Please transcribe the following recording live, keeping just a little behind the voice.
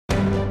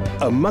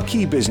A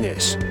Mucky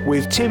Business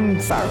with Tim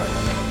Farron.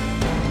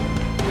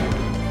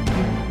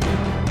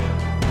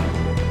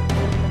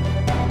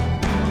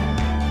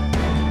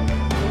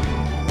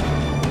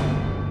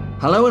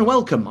 Hello and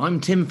welcome, I'm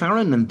Tim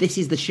Farron and this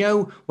is the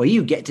show where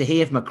you get to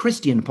hear from a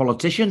Christian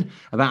politician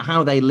about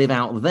how they live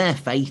out their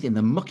faith in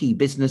the mucky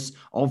business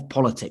of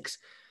politics.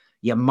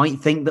 You might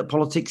think that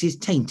politics is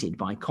tainted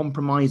by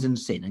compromise and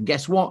sin, and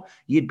guess what?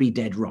 You'd be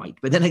dead right.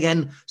 But then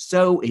again,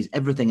 so is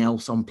everything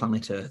else on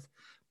planet Earth.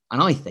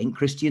 And I think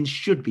Christians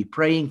should be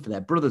praying for their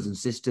brothers and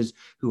sisters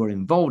who are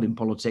involved in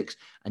politics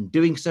and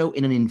doing so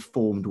in an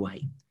informed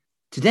way.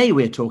 Today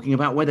we're talking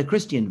about whether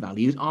Christian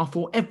values are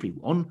for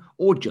everyone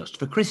or just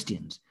for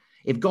Christians.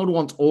 If God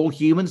wants all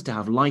humans to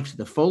have life to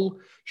the full,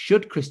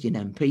 should Christian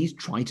MPs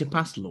try to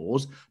pass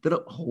laws that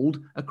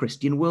uphold a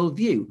Christian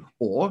worldview?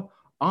 Or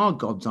are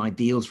God's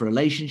ideals for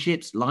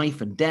relationships,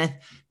 life and death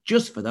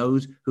just for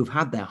those who've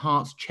had their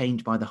hearts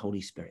changed by the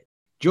Holy Spirit?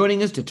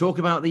 Joining us to talk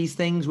about these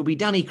things will be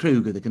Danny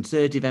Kruger, the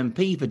Conservative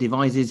MP for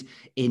Devizes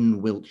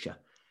in Wiltshire.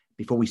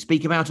 Before we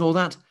speak about all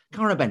that,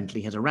 Cara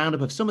Bentley has a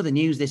roundup of some of the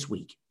news this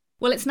week.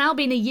 Well, it's now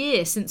been a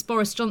year since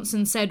Boris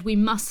Johnson said we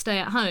must stay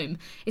at home.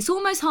 It's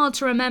almost hard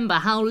to remember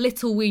how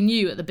little we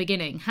knew at the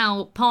beginning,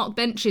 how park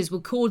benches were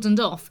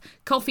cordoned off,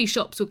 coffee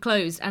shops were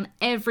closed, and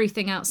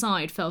everything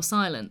outside fell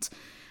silent.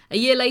 A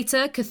year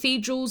later,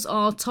 cathedrals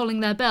are tolling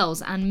their bells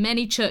and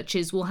many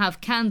churches will have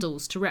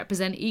candles to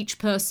represent each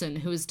person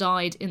who has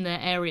died in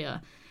their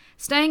area.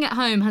 Staying at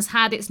home has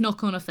had its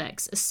knock-on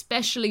effects,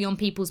 especially on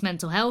people's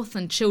mental health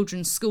and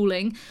children's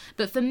schooling,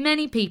 but for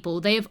many people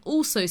they have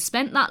also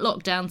spent that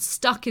lockdown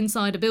stuck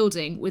inside a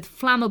building with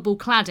flammable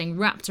cladding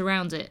wrapped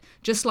around it,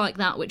 just like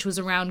that which was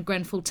around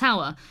Grenfell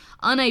Tower,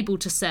 unable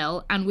to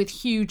sell and with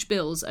huge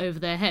bills over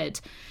their head.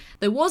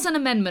 There was an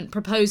amendment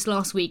proposed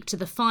last week to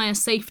the Fire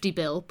Safety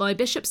Bill by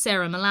Bishop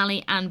Sarah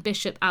Mullally and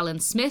Bishop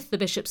Alan Smith, the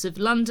Bishops of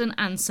London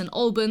and St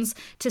Albans,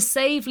 to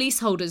save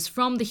leaseholders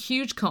from the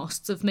huge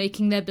costs of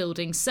making their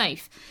buildings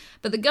safe.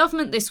 But the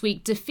government this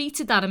week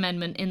defeated that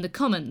amendment in the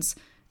Commons.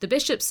 The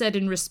bishop said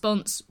in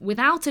response,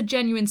 without a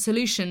genuine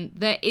solution,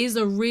 there is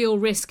a real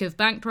risk of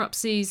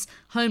bankruptcies,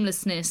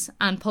 homelessness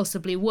and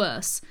possibly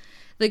worse.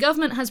 The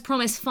government has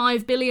promised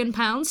 £5 billion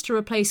to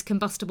replace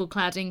combustible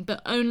cladding,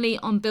 but only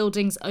on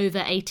buildings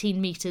over 18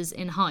 metres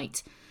in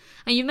height.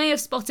 And you may have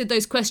spotted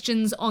those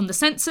questions on the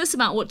census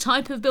about what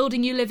type of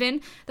building you live in.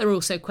 There are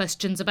also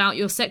questions about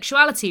your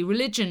sexuality,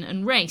 religion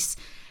and race.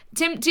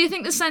 Tim, do you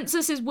think the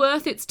census is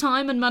worth its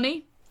time and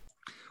money?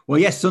 Well,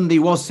 yes, Sunday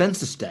was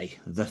Census Day.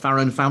 The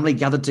Farron family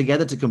gathered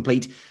together to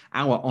complete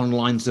our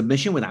online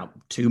submission without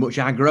too much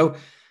aggro.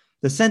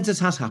 The census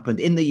has happened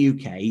in the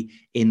UK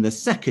in the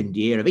second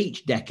year of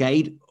each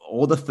decade,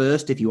 or the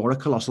first if you are a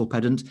colossal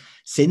pedant,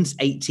 since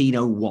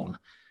 1801.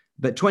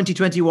 But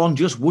 2021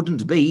 just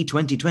wouldn't be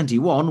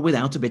 2021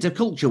 without a bit of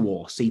culture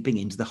war seeping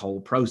into the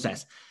whole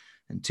process.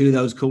 And two of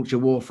those culture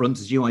war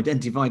fronts, as you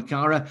identified,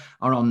 Cara,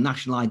 are on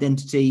national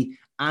identity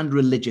and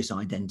religious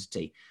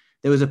identity.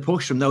 There was a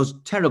push from those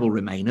terrible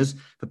Remainers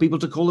for people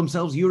to call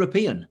themselves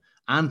European,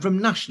 and from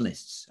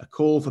nationalists, a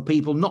call for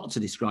people not to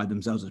describe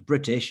themselves as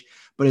British,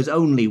 but as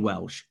only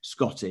Welsh,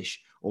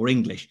 Scottish or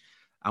English.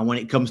 And when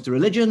it comes to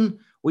religion,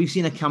 we've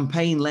seen a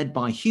campaign led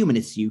by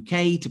Humanists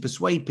UK to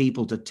persuade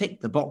people to tick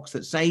the box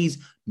that says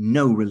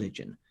no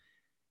religion.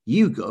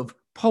 YouGov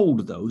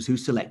polled those who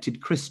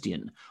selected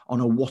Christian on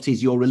a what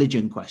is your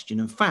religion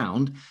question and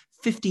found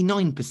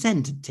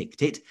 59% had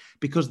ticked it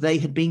because they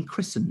had been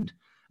christened,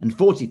 and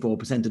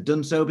 44% had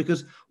done so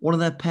because one of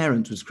their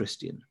parents was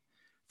Christian.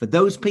 For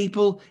those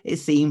people, it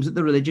seems that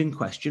the religion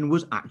question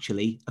was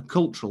actually a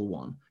cultural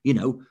one. You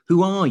know,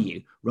 who are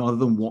you, rather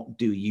than what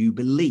do you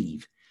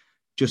believe?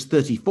 Just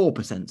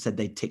 34% said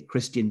they'd tick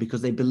Christian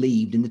because they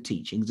believed in the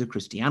teachings of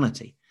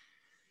Christianity.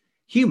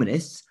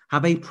 Humanists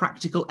have a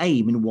practical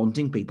aim in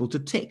wanting people to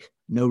tick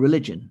no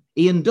religion.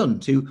 Ian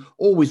Dunt, who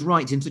always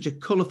writes in such a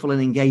colourful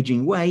and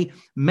engaging way,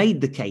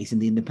 made the case in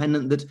The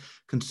Independent that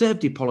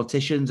conservative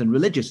politicians and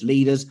religious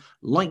leaders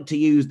like to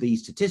use the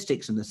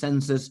statistics and the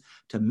census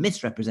to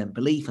misrepresent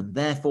belief and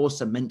therefore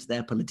cement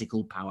their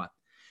political power.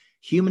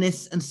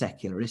 Humanists and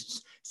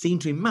secularists seem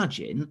to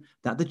imagine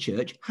that the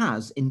church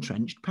has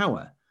entrenched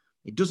power.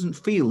 It doesn't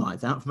feel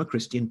like that from a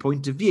Christian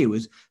point of view,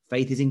 as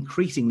faith is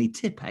increasingly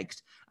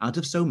tipexed out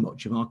of so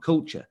much of our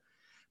culture.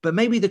 But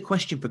maybe the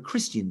question for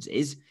Christians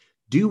is,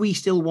 do we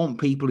still want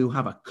people who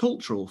have a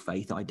cultural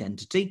faith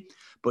identity,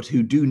 but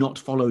who do not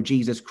follow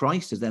Jesus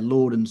Christ as their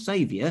Lord and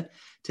Saviour,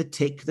 to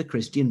tick the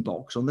Christian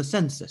box on the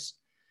census?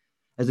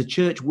 As the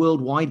church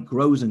worldwide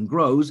grows and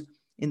grows,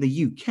 in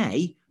the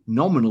UK,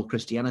 nominal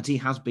Christianity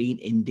has been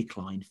in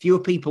decline. Fewer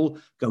people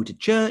go to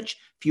church,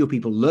 fewer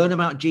people learn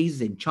about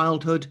Jesus in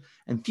childhood,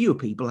 and fewer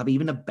people have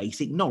even a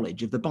basic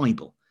knowledge of the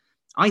Bible.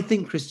 I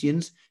think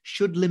Christians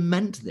should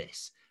lament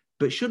this,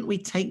 but shouldn't we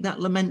take that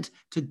lament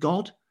to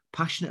God,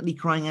 passionately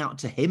crying out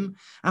to him?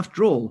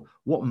 After all,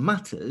 what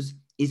matters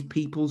is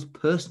people's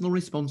personal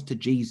response to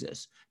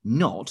Jesus,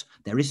 not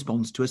their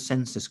response to a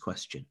census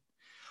question.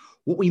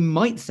 What we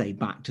might say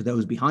back to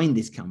those behind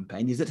this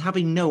campaign is that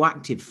having no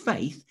active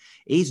faith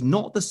is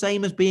not the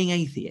same as being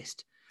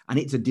atheist. And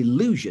it's a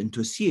delusion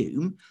to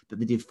assume that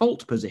the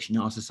default position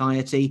in our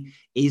society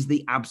is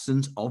the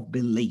absence of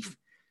belief,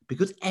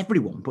 because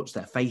everyone puts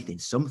their faith in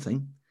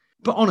something.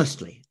 But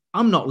honestly,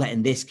 I'm not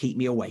letting this keep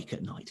me awake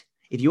at night.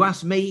 If you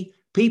ask me,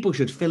 people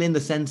should fill in the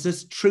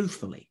census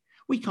truthfully.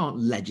 We can't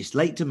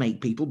legislate to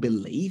make people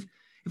believe.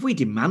 If we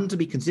demand to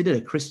be considered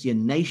a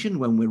Christian nation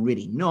when we're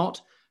really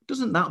not,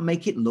 doesn't that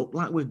make it look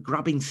like we're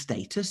grabbing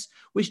status,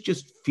 which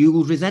just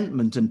fuels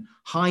resentment and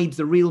hides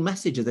the real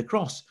message of the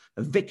cross,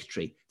 of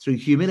victory through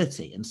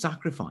humility and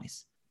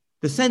sacrifice?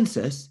 The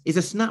census is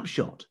a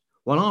snapshot,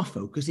 while our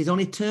focus is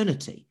on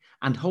eternity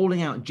and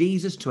holding out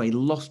Jesus to a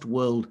lost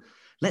world.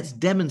 Let's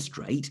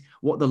demonstrate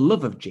what the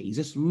love of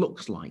Jesus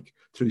looks like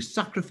through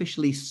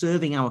sacrificially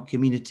serving our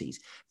communities,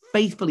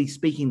 faithfully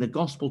speaking the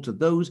gospel to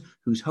those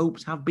whose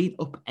hopes have been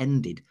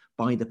upended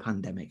by the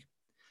pandemic.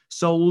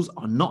 Souls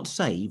are not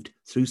saved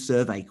through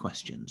survey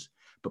questions,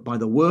 but by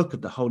the work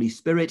of the Holy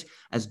Spirit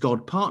as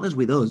God partners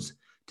with us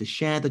to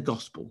share the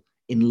gospel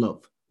in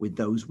love with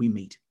those we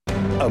meet.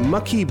 A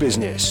Mucky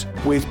Business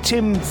with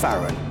Tim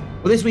Farron.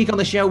 Well, this week on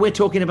the show, we're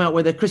talking about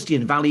whether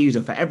Christian values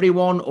are for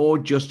everyone or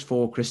just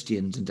for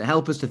Christians. And to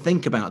help us to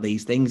think about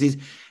these things is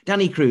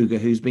Danny Kruger,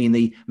 who's been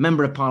the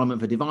Member of Parliament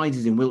for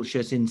Devizes in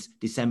Wiltshire since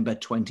December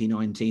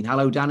 2019.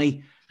 Hello,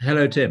 Danny.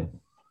 Hello, Tim.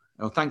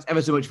 Well, thanks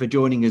ever so much for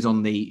joining us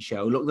on the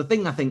show. Look, the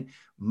thing I think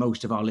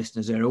most of our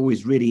listeners are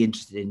always really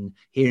interested in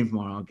hearing from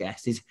our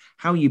guests is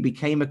how you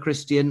became a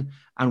Christian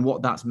and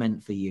what that's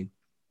meant for you.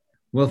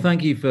 Well,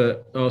 thank you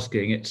for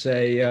asking. It's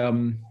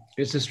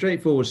a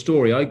straightforward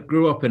story. I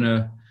grew up in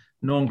a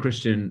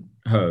non-Christian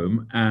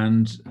home,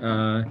 and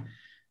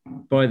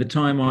by the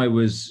time I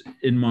was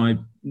in my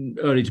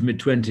early to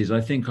mid-20s,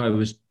 I think I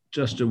was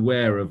just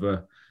aware of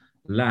a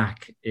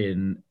lack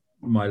in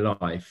my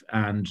life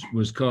and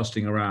was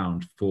casting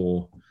around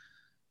for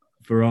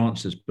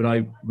answers. But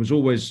I was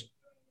always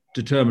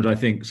determined, I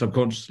think,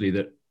 subconsciously,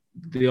 that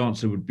the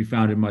answer would be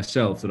found in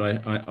myself, that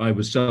I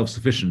was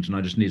self-sufficient and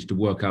I just needed to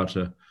work out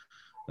a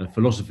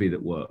philosophy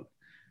that worked.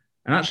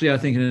 And actually, I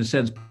think in a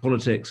sense,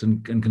 politics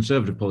and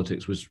conservative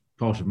politics was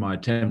part of my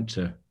attempt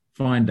to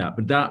find that.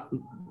 But that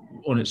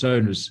on its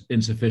own was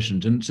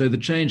insufficient. And so the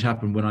change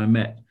happened when I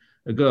met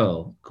a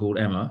girl called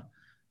Emma,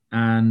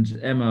 and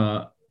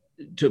Emma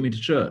took me to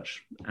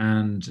church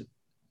and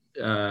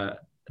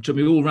took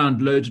me all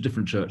around loads of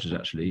different churches,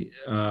 actually.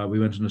 We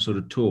went on a sort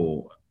of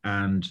tour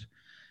and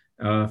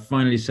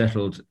finally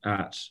settled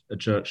at a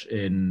church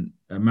in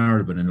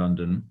Marylebone in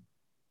London,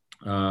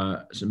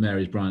 St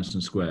Mary's,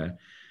 Bryanston Square.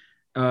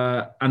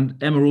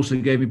 And Emma also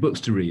gave me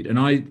books to read. And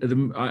I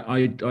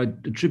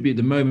attribute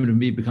the moment of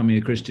me becoming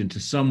a Christian to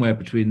somewhere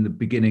between the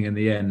beginning and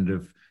the end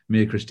of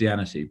Mere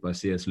Christianity by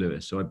C.S.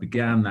 Lewis. So I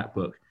began that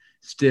book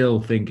still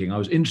thinking I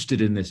was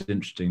interested in this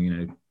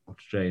interesting,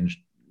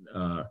 strange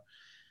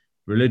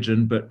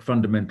religion, but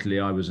fundamentally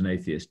I was an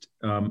atheist.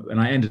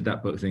 And I ended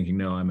that book thinking,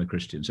 no, I'm a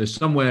Christian. So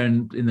somewhere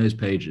in those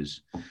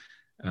pages,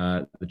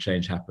 the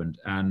change happened.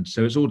 And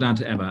so it's all down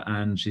to Emma,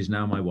 and she's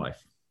now my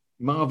wife.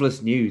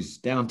 Marvellous news.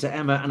 Down to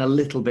Emma and a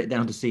little bit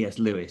down to C.S.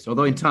 Lewis,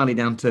 although entirely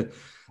down to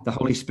the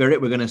Holy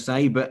Spirit, we're going to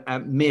say. But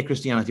Mere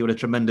Christianity, what a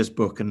tremendous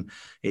book. And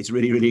it's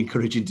really, really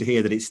encouraging to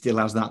hear that it still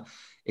has that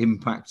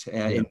impact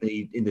in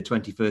the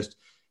 21st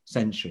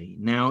century.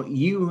 Now,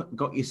 you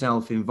got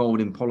yourself involved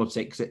in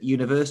politics at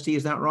university,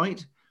 is that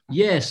right?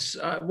 Yes.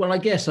 Well, I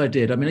guess I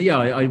did. I mean,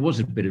 I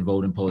was a bit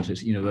involved in politics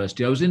at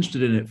university. I was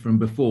interested in it from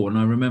before. And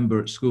I remember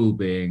at school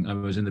I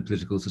was in the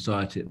political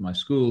society at my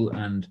school,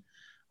 and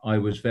I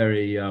was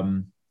very,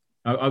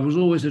 I was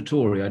always a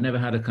Tory. I never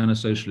had a kind of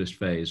socialist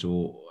phase,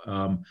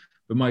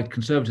 but my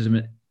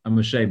conservatism, I'm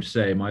ashamed to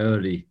say, my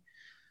early,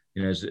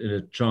 as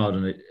a child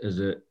and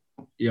as a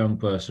young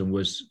person,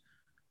 was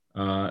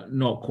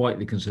not quite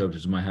the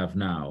conservatism I have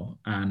now.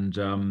 And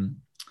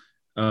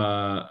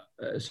so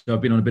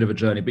I've been on a bit of a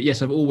journey. But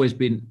yes, I've always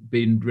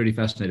been really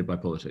fascinated by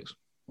politics.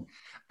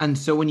 And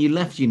so when you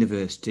left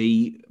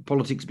university,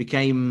 politics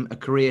became a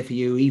career for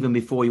you even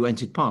before you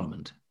entered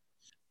Parliament?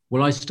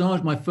 Well, I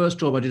started my first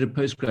job. I did a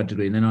postgrad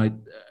degree, and then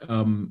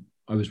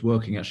I was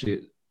working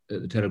actually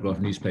at the Telegraph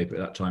newspaper at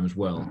that time as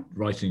well,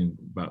 writing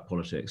about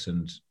politics.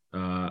 And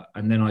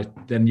then I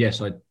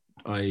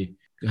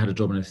had a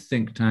job in a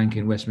think tank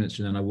in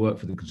Westminster, and then I worked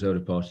for the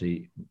Conservative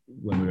Party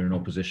when we were in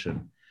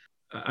opposition.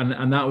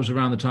 And that was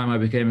around the time I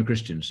became a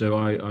Christian. So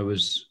it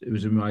was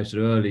in my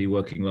sort of early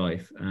working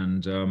life,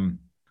 and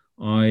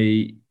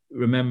I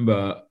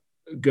remember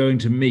going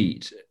to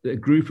meet a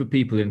group of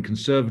people in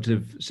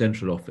Conservative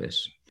Central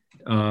Office.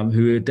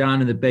 Who were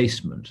down in the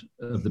basement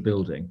of the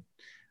building.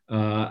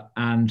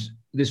 And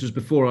this was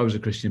before I was a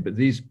Christian, but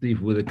these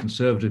people were the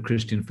Conservative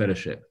Christian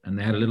Fellowship, and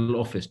they had a little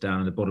office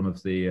down at the bottom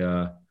of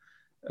the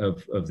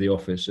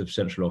office, of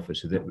Central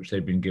Office, which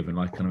they'd been given,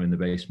 like kind of in the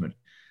basement.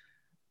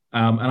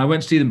 And I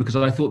went to see them because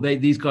I thought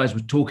these guys were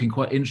talking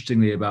quite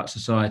interestingly about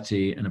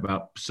society and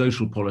about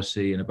social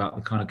policy and about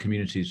the kind of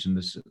communities and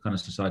the kind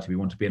of society we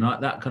want to be. And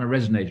that kind of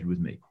resonated with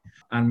me.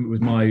 and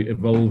with my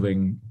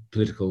evolving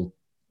political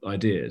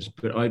ideas.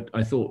 But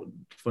I thought,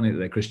 funny that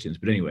they're Christians.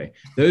 But anyway,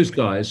 those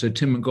guys, so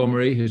Tim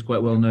Montgomery, who's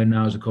quite well known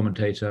now as a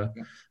commentator,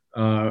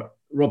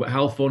 Robert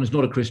Halfon is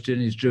not a Christian,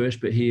 he's Jewish,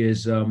 but he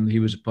was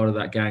a part of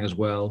that gang as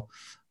well.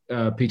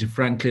 Peter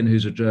Franklin,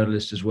 who's a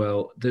journalist as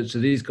well. So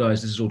these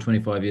guys, this is all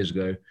 25 years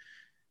ago,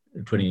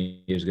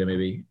 20 years ago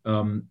maybe.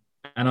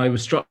 And I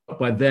was struck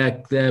by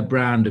their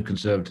brand of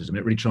conservatism.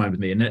 It really chimed with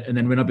me. And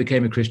then when I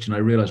became a Christian, I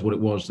realized what it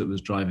was that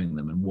was driving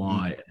them and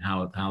why,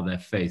 and how their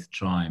faith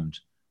chimed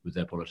with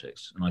their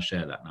politics. And I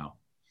share that now.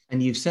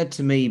 And you've said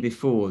to me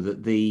before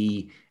that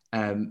the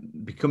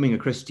becoming a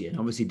Christian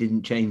obviously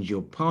didn't change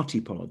your party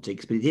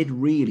politics, but it did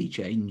really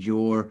change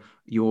your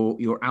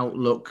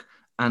outlook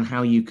and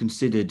how you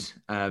considered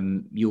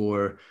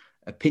your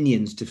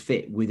opinions to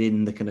fit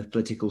within the kind of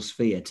political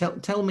sphere.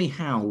 Tell me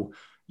how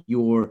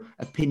your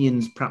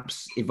opinions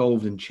perhaps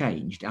evolved and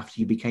changed after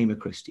you became a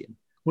Christian.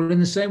 Well, in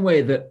the same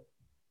way that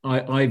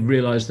I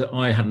realized that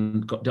I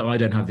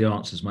don't have the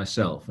answers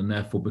myself, and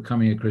therefore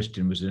becoming a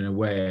Christian was in a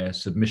way a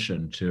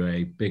submission to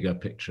a bigger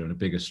picture and a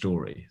bigger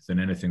story than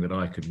anything that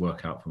I could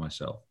work out for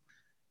myself.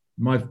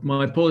 My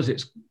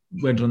politics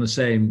went on the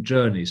same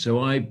journey.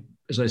 So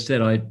as I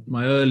said,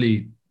 my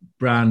early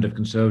brand of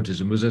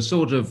conservatism was a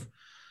sort of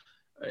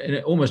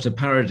almost a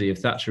parody of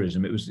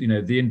Thatcherism. It was,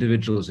 the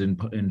individual's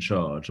in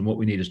charge, and what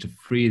we need is to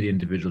free the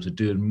individual to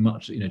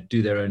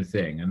do their own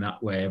thing, and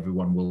that way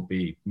everyone will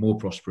be more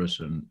prosperous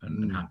and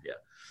happier.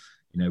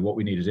 What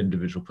we need is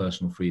individual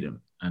personal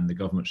freedom, and the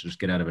government should just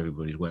get out of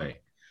everybody's way.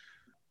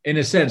 In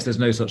a sense, there's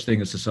no such thing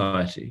as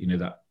society,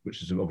 that,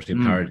 which is obviously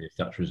a parody of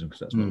Thatcherism, because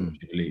that's not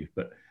what you believe.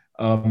 But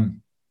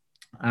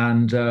but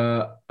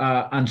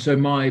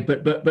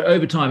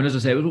over time, and as I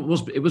say,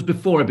 it was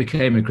before I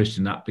became a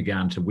Christian that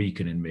began to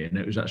weaken in me, and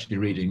it was actually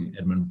reading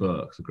Edmund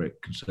Burke, the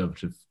great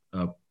conservative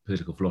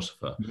political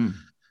philosopher,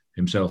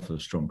 himself a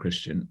strong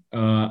Christian,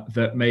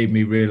 that made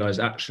me realize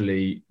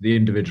actually the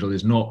individual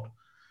is not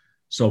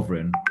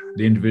sovereign.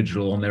 The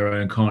individual on their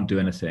own can't do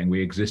anything.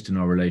 We exist in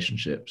our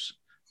relationships.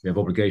 We have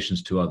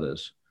obligations to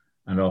others,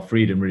 and our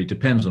freedom really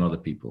depends on other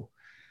people.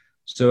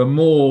 So a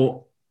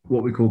more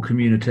what we call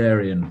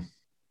communitarian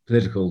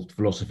political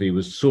philosophy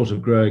was sort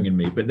of growing in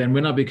me. But then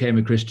when I became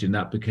a Christian,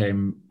 that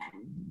became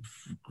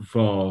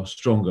far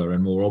stronger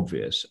and more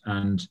obvious.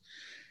 And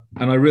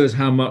I realized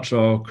how much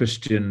our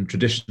Christian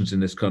traditions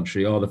in this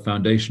country are the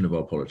foundation of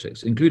our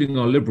politics, including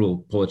our liberal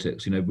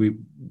politics.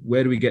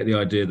 Where do we get the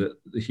idea that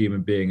the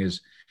human being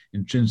is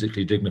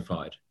intrinsically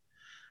dignified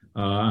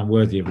and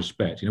worthy of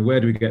respect? Where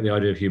do we get the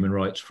idea of human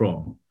rights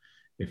from,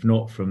 if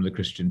not from the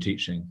Christian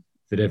teaching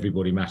that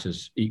everybody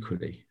matters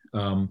equally?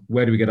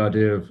 Where do we get the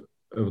idea of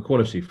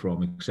equality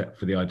from, except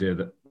for the idea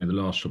that the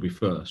last shall be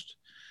first?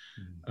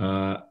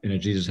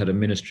 Jesus had a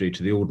ministry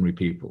to the ordinary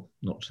people,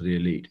 not to the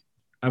elite.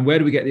 And where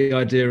do we get the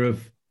idea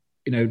of,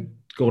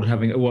 God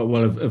having,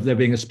 of there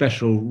being a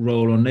special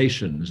role on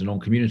nations and on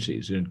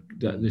communities?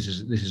 This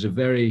is a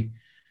very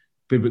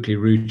biblically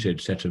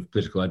rooted set of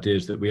political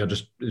ideas that we are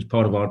just as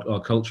part of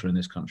our culture in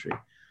this country.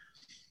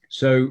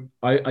 So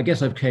I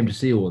guess I've came to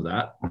see all of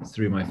that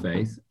through my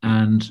faith,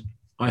 and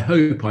I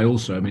hope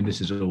this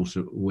is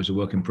also always a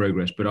work in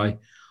progress, but I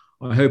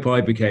hope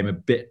I became a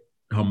bit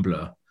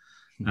humbler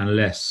and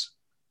less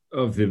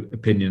of the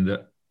opinion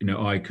that,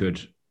 I could,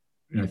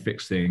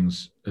 fix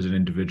things as an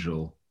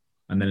individual,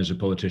 and then as a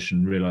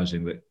politician,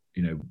 realizing that,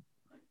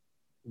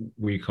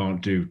 we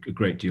can't do a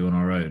great deal on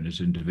our own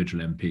as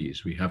individual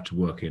MPs. We have to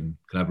work in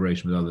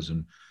collaboration with others,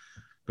 and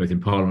both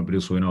in Parliament, but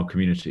also in our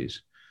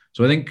communities.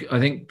 So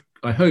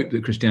I hope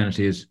that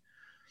Christianity has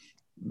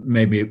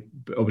made me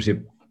obviously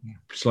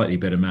a slightly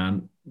better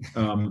man,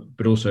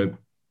 but also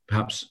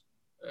perhaps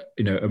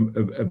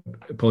a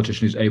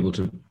politician who's able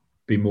to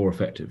be more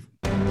effective.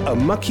 A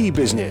Mucky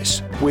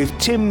Business with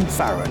Tim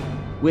Farron.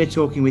 We're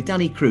talking with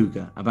Danny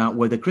Kruger about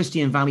whether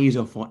Christian values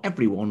are for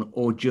everyone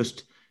or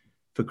just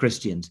for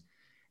Christians.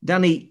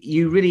 Danny,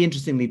 you really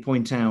interestingly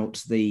point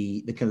out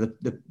the kind of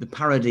the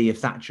parody of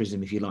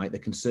Thatcherism, if you like, the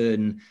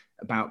concern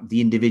about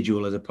the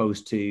individual as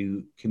opposed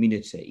to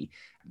community.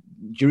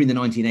 During the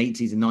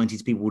 1980s and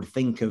 90s, people would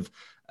think of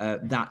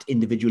that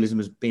individualism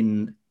has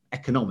been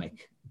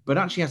economic. But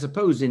actually, I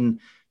suppose in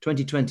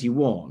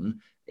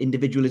 2021,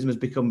 individualism has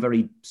become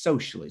very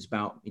social. It's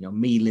about,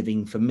 me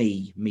living for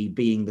me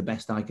being the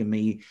best I can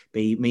be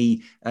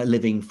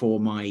living for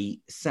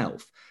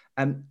myself.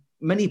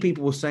 Many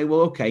people will say,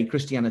 well, okay,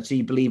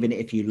 Christianity, believe in it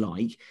if you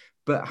like,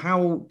 but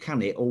how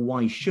can it or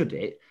why should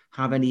it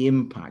have any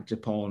impact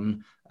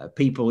upon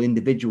people,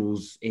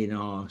 individuals in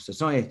our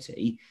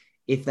society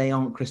if they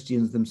aren't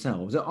Christians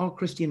themselves? Are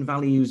Christian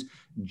values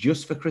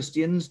just for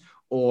Christians,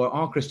 or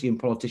are Christian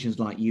politicians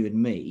like you and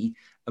me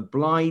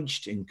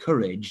obliged,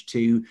 encouraged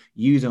to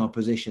use our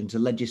position to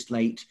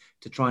legislate,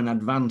 to try and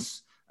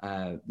advance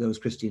those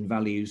Christian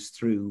values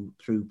through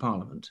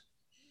Parliament?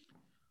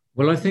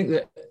 Well, I think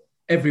that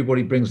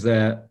everybody brings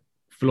their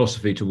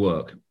philosophy to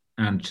work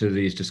and to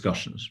these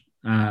discussions.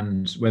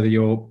 And whether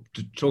you're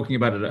talking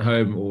about it at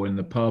home or in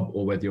the pub,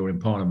 or whether you're in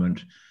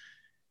Parliament,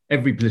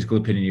 every political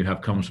opinion you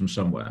have comes from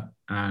somewhere,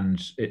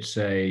 and it's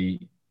a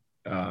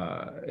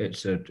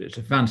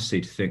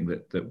fantasy to think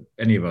that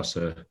any of us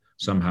are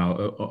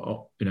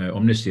somehow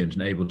omniscient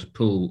and able to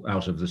pull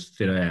out of this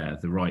thin air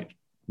the right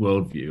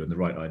worldview and the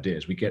right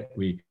ideas.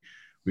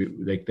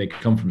 They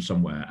come from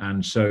somewhere,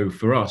 and so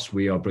for us,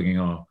 we are bringing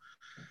our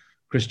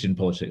Christian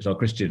politics, our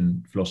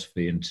Christian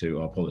philosophy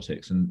into our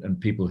politics, and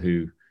people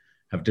who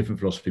have different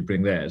philosophy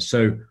bring theirs.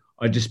 So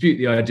I dispute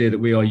the idea that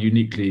we are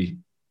uniquely,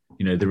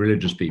 the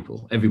religious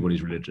people.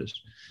 Everybody's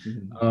religious.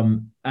 Mm-hmm.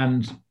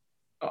 And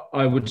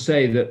I would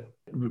say that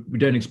we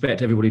don't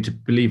expect everybody to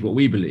believe what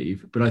we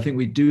believe, but I think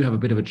we do have a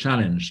bit of a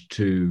challenge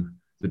to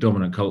the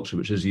dominant culture,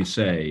 which, as you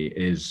say,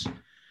 is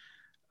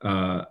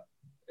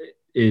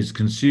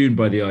consumed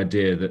by the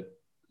idea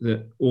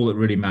that all that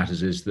really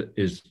matters is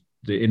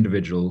the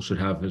individual should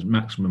have as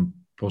maximum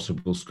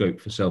possible scope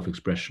for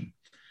self-expression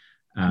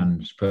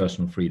and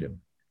personal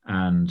freedom.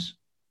 And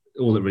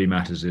all that really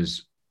matters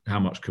is how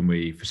much can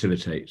we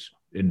facilitate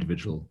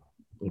individual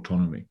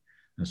autonomy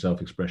and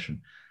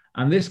self-expression.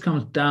 And this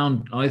comes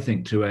down, I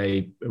think, to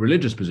a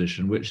religious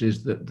position, which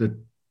is that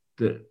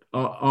the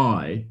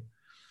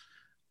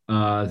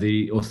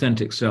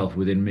authentic self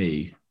within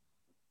me,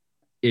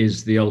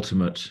 is the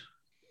ultimate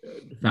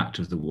fact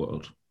of the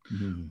world.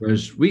 Mm-hmm.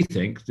 Whereas we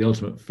think the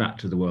ultimate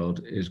fact of the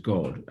world is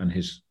God and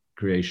his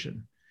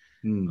creation,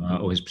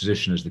 or his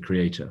position as the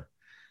creator.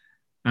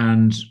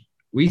 And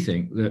we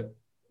think that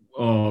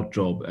our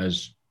job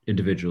as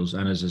individuals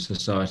and as a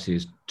society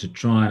is to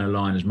try and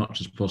align as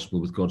much as possible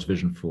with God's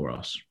vision for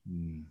us.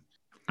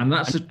 And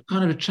that's a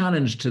kind of a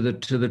challenge to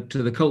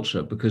the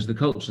culture, because the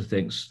culture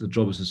thinks the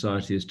job of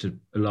society is to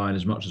align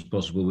as much as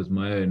possible with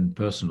my own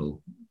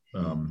personal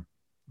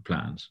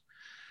plans.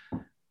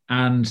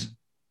 And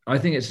I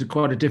think it's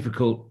quite a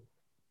difficult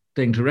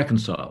thing to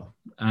reconcile.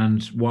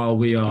 And while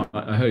we are,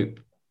 I hope,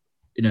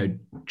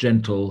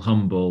 gentle,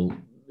 humble,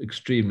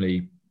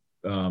 extremely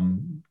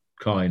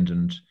kind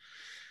and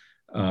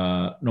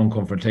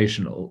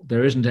non-confrontational,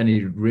 there isn't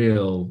any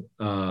real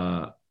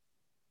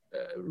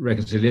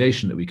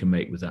reconciliation that we can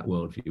make with that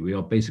worldview. We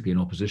are basically in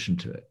opposition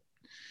to it.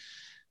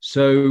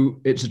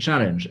 So it's a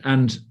challenge.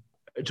 And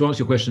to answer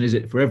your question, is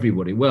it for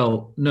everybody?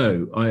 Well,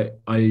 no,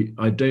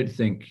 I don't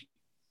think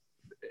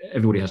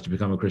everybody has to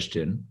become a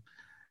Christian.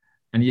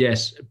 And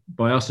yes,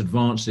 by us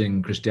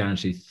advancing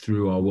Christianity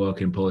through our work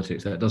in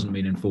politics, that doesn't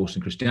mean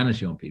enforcing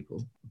Christianity on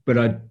people. But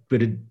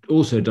it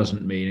also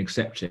doesn't mean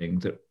accepting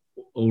that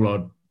all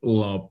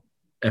our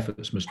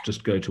efforts must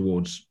just go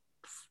towards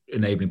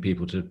enabling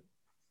people to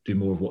do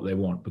more of what they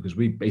want, because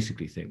we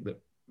basically think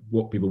that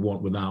what people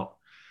want without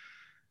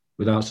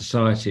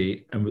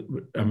society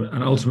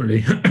and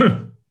ultimately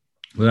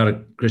without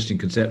a Christian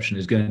conception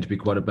is going to be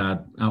quite a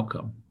bad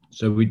outcome.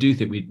 So we do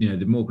think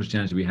the more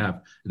Christianity we have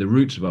at the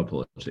roots of our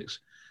politics,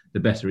 the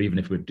better, even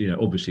if we're,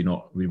 obviously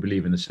not, we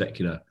believe in the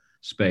secular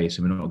space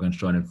and we're not going to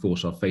try and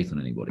enforce our faith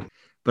on anybody.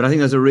 But I think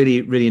those are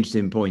really, really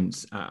interesting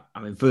points.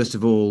 First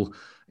of all,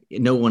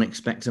 no one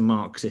expects a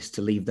Marxist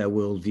to leave their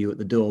worldview at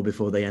the door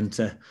before they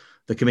enter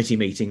the committee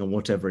meeting or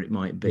whatever it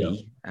might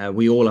be. Yeah.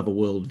 We all have a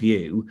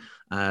worldview.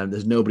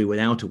 There's nobody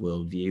without a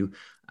worldview.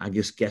 I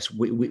just guess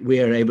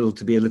we are able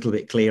to be a little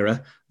bit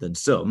clearer than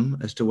some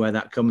as to where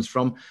that comes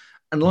from.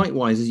 And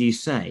likewise, as you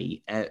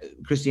say,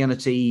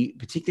 Christianity,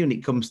 particularly when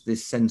it comes to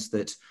this sense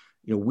that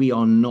we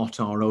are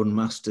not our own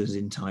masters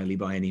entirely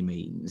by any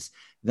means,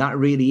 that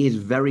really is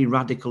very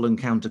radical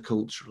and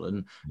countercultural.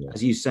 And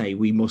as you say,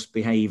 we must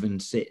behave and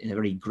sit in a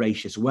very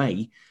gracious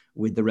way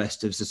with the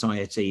rest of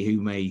society who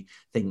may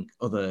think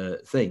other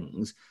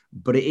things,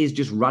 but it is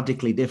just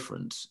radically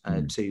different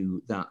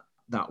to that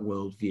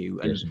worldview,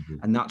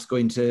 and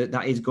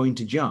that is going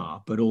to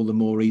jar. But all the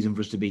more reason for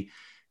us to be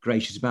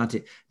gracious about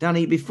it.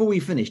 Danny, before we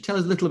finish, tell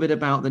us a little bit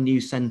about the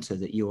new centre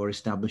that you're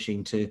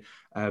establishing to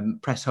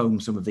press home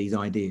some of these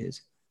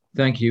ideas.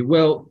 Thank you.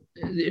 Well,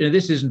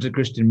 this isn't a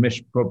Christian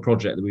mission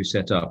project that we've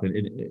set up,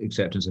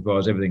 except insofar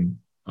as everything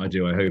I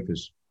do, I hope,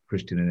 is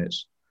Christian in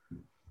its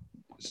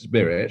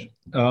spirit.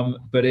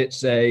 But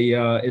it's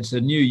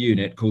a new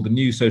unit called the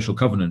New Social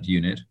Covenant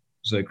Unit.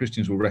 So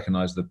Christians will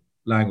recognise the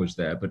language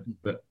there,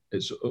 but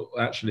it's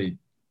actually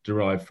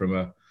derived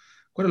from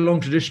quite a long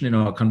tradition in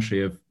our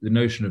country of the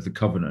notion of the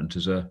covenant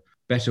as a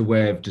better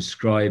way of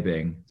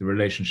describing the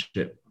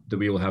relationship that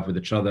we all have with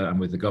each other and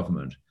with the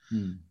government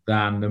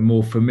than the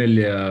more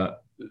familiar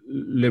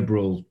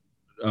liberal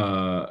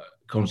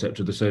concept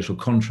of the social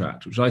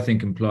contract, which I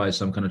think implies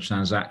some kind of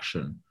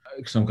transaction,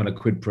 some kind of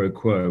quid pro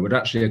quo. But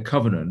actually, a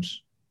covenant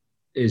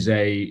is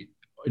a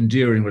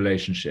enduring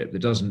relationship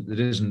that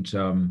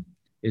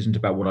isn't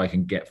about what I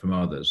can get from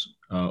others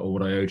or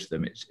what I owe to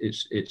them.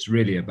 It's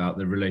really about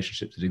the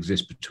relationship that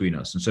exists between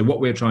us. And so what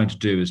we're trying to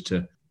do is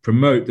to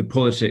promote the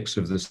politics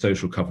of the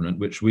social covenant,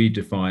 which we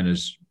define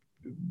as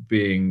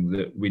being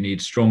that we need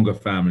stronger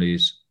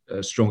families,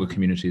 stronger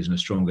communities, and a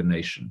stronger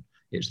nation.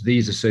 It's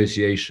these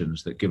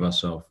associations that give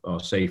us our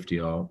safety,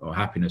 our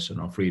happiness, and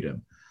our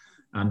freedom.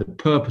 And the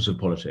purpose of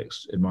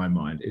politics, in my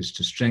mind, is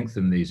to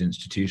strengthen these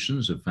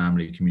institutions of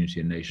family, community,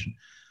 and nation,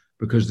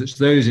 because it's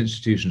those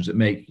institutions that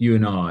make you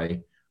and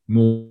I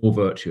more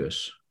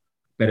virtuous,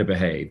 better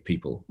behaved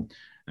people.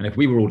 And if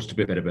we were all just a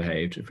bit better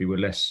behaved, if we were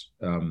less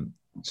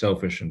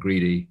selfish and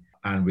greedy,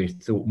 and we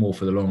thought more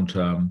for the long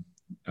term,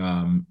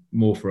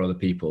 more for other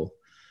people,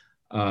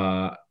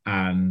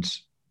 and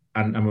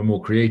we're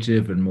more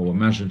creative and more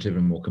imaginative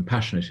and more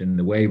compassionate in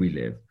the way we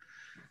live,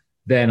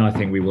 then I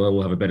think we will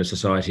all have a better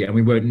society, and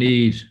we won't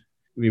need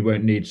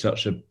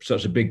such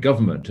a big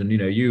government. And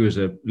you as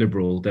a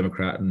liberal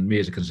Democrat and me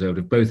as a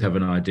Conservative both have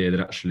an idea that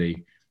actually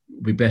it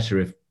would be better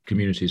if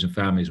communities and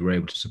families were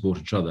able to support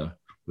each other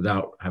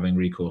without having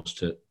recourse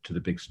to the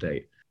big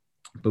state.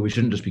 But we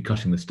shouldn't just be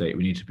cutting the state.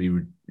 We need to be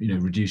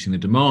reducing the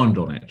demand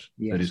on it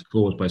that is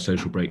caused by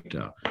social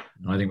breakdown.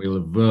 And I think we will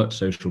avert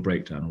social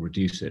breakdown or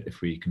reduce it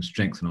if we can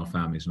strengthen our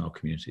families and our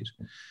communities.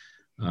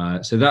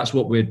 So that's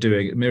what we're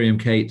doing. Miriam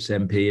Cates,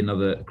 MP,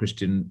 another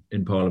Christian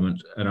in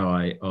Parliament, and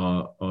I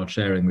are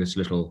sharing this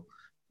little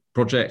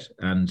project,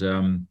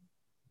 and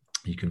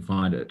you can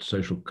find it at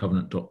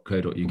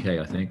socialcovenant.co.uk,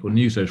 I think, or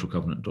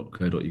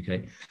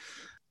newsocialcovenant.co.uk.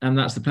 And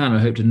that's the plan. I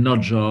hope to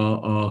nudge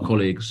our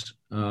colleagues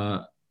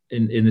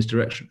in this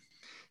direction.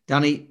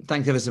 Danny,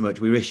 thanks ever so much.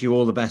 We wish you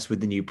all the best with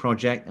the new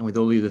project and with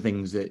all the other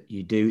things that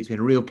you do. It's been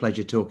a real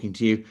pleasure talking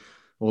to you.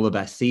 All the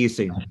best. See you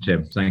soon. Thank you,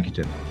 Tim. Thank you,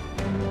 Tim.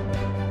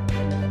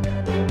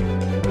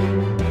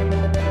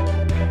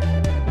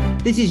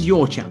 This is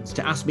your chance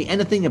to ask me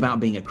anything about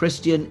being a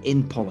Christian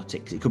in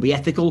politics. It could be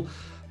ethical,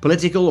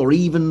 political, or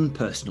even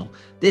personal.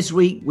 This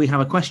week, we have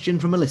a question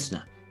from a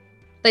listener.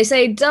 They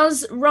say,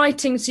 does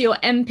writing to your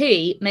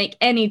MP make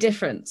any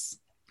difference?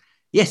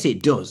 Yes,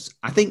 it does.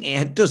 I think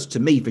it does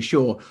to me for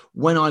sure.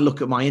 When I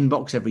look at my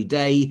inbox every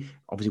day,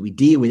 obviously we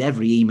deal with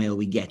every email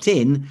we get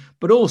in,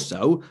 but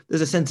also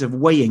there's a sense of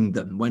weighing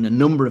them. When a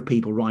number of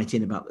people write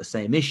in about the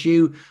same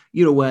issue,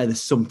 you're aware there's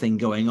something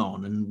going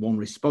on and one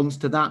responds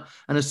to that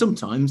and are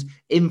sometimes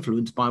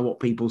influenced by what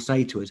people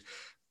say to us.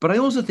 But I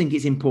also think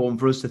it's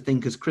important for us to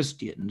think as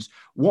Christians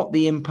what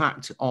the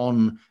impact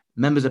on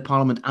members of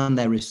Parliament and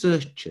their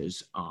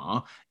researchers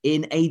are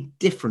in a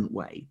different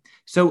way.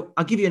 So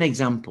I'll give you an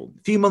example.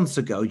 A few months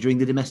ago, during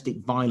the domestic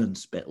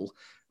violence bill,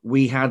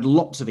 we had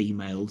lots of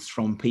emails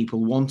from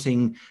people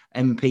wanting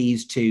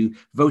MPs to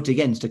vote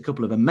against a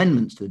couple of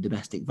amendments to the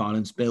domestic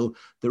violence bill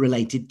that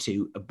related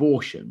to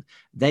abortion.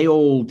 They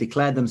all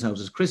declared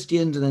themselves as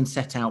Christians and then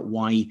set out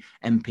why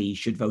MPs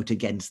should vote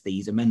against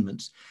these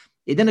amendments.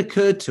 It then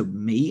occurred to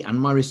me and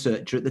my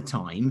researcher at the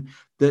time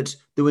that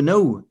there were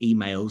no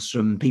emails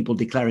from people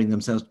declaring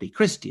themselves to be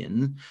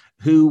Christian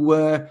who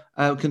were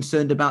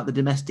concerned about the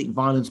domestic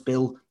violence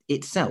bill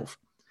itself.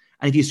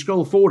 And if you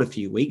scroll forward a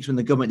few weeks, when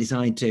the government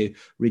decided to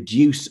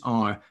reduce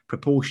our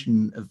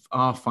proportion of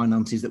our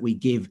finances that we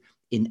give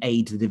in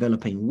aid to the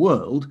developing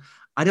world,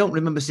 I don't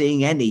remember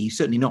seeing any,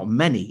 certainly not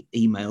many,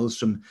 emails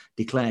from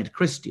declared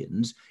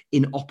Christians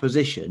in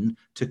opposition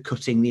to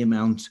cutting the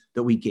amount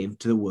that we give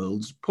to the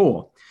world's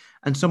poor.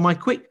 And so my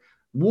quick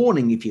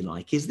warning, if you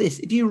like, is this.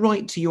 If you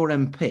write to your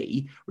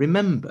MP,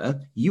 remember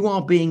you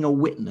are being a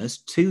witness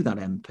to that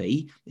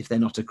MP, if they're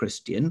not a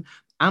Christian,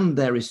 and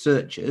their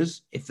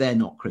researchers, if they're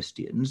not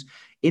Christians,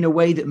 in a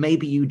way that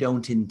maybe you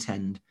don't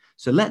intend.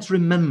 So let's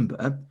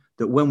remember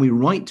that when we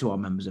write to our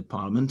members of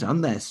Parliament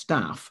and their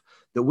staff,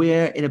 that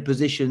we're in a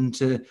position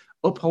to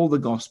uphold the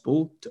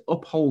gospel, to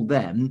uphold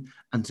them,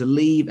 and to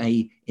leave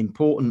an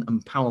important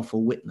and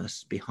powerful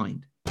witness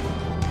behind.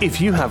 If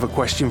you have a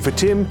question for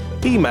Tim,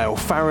 email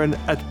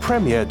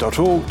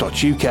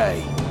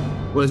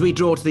farron@premier.org.uk. Well, as we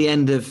draw to the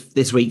end of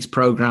this week's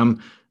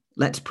programme,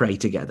 let's pray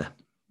together.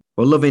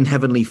 Well, loving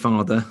Heavenly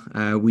Father,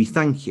 we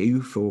thank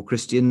you for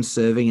Christians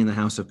serving in the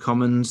House of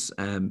Commons,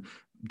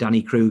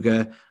 Danny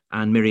Kruger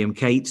and Miriam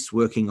Cates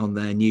working on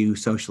their new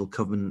Social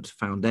Covenant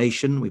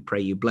Foundation. We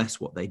pray you bless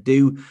what they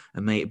do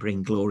and may it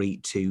bring glory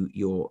to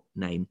your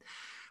name.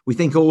 We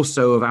think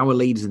also of our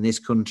leaders in this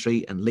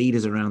country and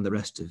leaders around the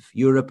rest of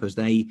Europe as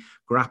they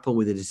grapple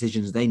with the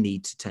decisions they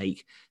need to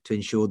take to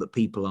ensure that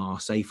people are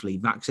safely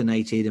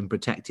vaccinated and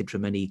protected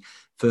from any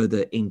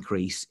further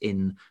increase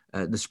in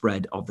the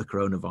spread of the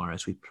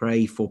coronavirus. We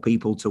pray for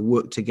people to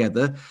work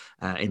together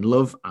in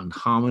love and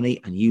harmony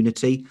and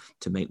unity,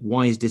 to make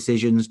wise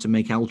decisions, to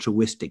make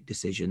altruistic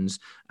decisions.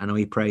 And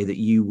we pray that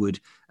you would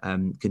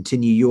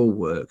continue your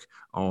work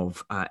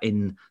of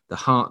in the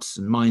hearts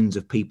and minds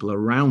of people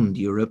around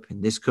Europe,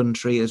 in this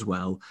country as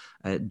well,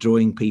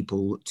 drawing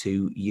people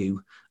to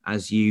you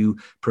as you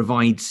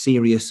provide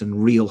serious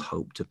and real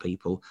hope to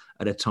people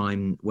at a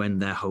time when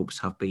their hopes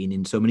have been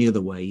in so many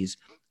other ways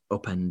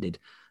upended.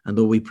 And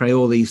Lord, we pray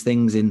all these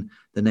things in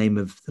the name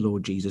of the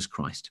Lord Jesus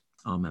Christ.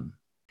 Amen.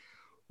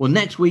 Well,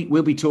 next week,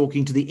 we'll be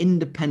talking to the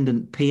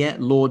independent peer,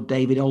 Lord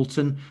David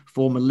Alton,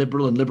 former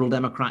Liberal and Liberal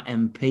Democrat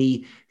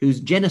MP, whose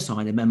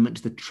genocide amendment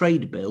to the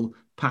trade bill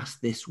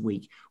passed this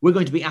week. We're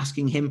going to be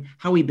asking him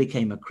how he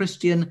became a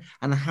Christian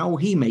and how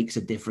he makes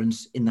a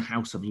difference in the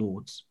House of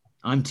Lords.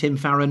 I'm Tim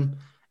Farron.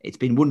 It's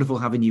been wonderful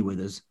having you with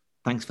us.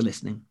 Thanks for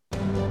listening.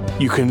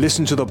 You can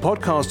listen to the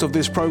podcast of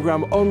this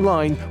programme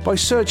online by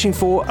searching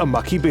for A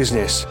Mucky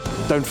Business.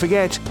 Don't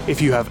forget,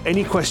 if you have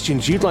any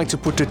questions you'd like to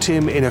put to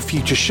Tim in a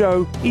future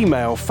show,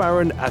 email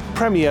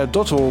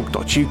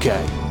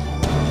farron@premier.org.uk.